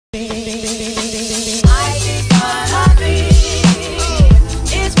Hi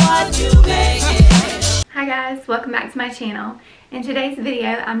guys, welcome back to my channel. In today's video,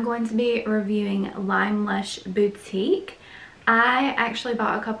 I'm going to be reviewing Limelush Boutique. I actually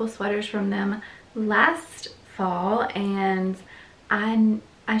bought a couple sweaters from them last fall, and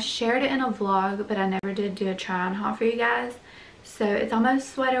I shared it in a vlog, but I never did do a try on haul for you guys. So it's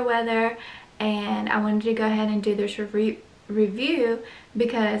almost sweater weather, and I wanted to go ahead and do this review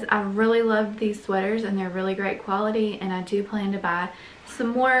because I really loved these sweaters and they're really great quality, and I do plan to buy some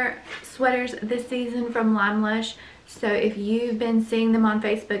more sweaters this season from Limelush. So if you've been seeing them on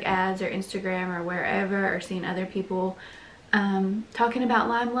Facebook ads or Instagram or wherever, or seeing other people talking about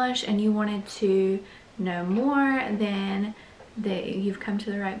Limelush and you wanted to know more, then you've come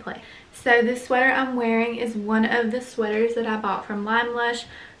to the right place. So this sweater I'm wearing is one of the sweaters that I bought from Limelush.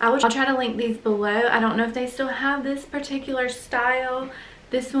 I'll try to link these below. I don't know if they still have this particular style.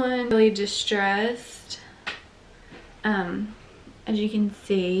 This one really distressed, as you can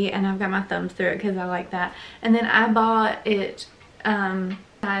see, and I've got my thumbs through it because I like that. And then I bought it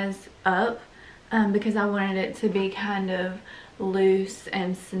size up because I wanted it to be kind of loose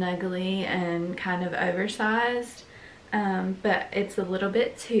and snuggly and kind of oversized. But it's a little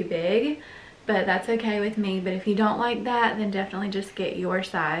bit too big, but that's okay with me. But if you don't like that, then definitely just get your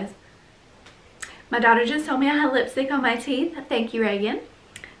size. My daughter just told me I had lipstick on my teeth. Thank you, Reagan.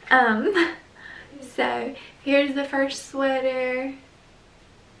 So here's the first sweater.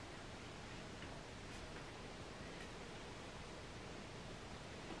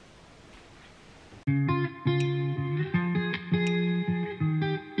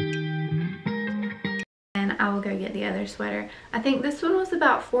 I will go get the other sweater. I think this one was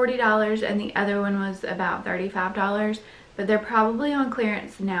about $40 and the other one was about $35, but they're probably on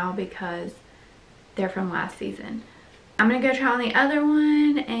clearance now because they're from last season. I'm gonna go try on the other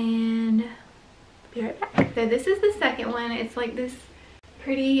one and be right back. So this is the second one. It's like this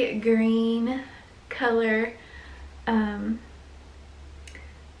pretty green color, and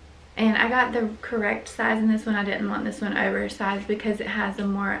I got the correct size in this one. I didn't want this one oversized because it has a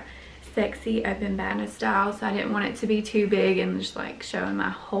more sexy open bandana style, so I didn't want it to be too big and just like showing my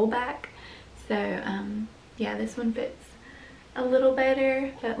whole back. So yeah, this one fits a little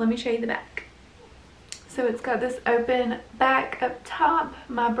better, but let me show you the back. So it's got this open back up top.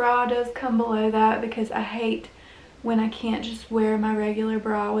 My bra does come below that because I hate when I can't just wear my regular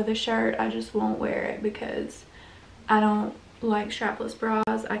bra with a shirt. I just won't wear it because I don't like strapless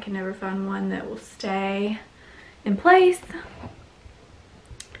bras. I can never find one that will stay in place.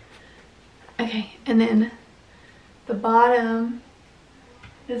 Okay, and then the bottom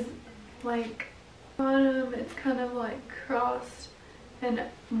is like, it's kind of like crossed and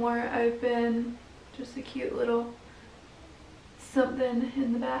more open. Just a cute little something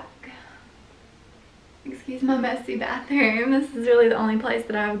in the back. Excuse my messy bathroom. This is really the only place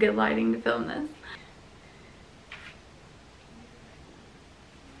that I have good lighting to film this.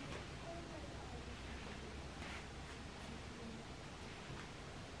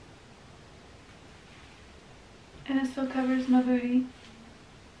 And it still covers my booty.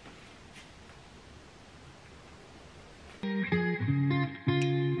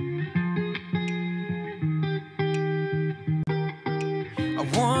 I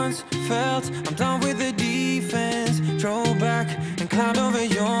once felt I'm done with the defense. Drove back and climbed over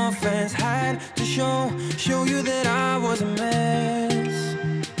your fence. Had to show you that I was a mess.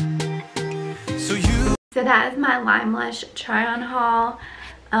 So that is my Limelush try on haul.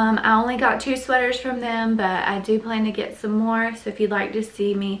 I only got 2 sweaters from them, but I do plan to get some more. So if you'd like to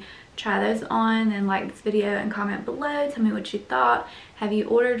see me try those on, then like this video and comment below. Tell me what you thought. Have you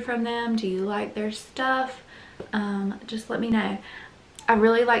ordered from them? Do you like their stuff? Just let me know. I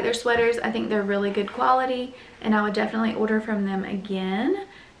really like their sweaters. I think they're really good quality, and I would definitely order from them again,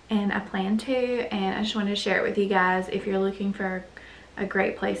 and I plan to. And I just wanted to share it with you guys if you're looking for a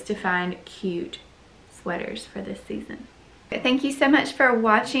great place to find cute sweaters for this season. Thank you so much for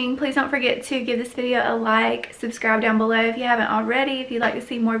watching. Please don't forget to give this video a like, subscribe down below if you haven't already, if you'd like to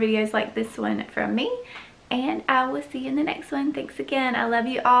see more videos like this one from me, and I will see you in the next one. Thanks again. I love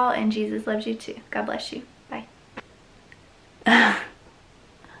you all, and Jesus loves you too. God bless you. Bye.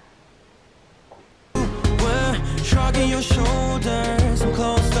 We're shrugging your shoulders.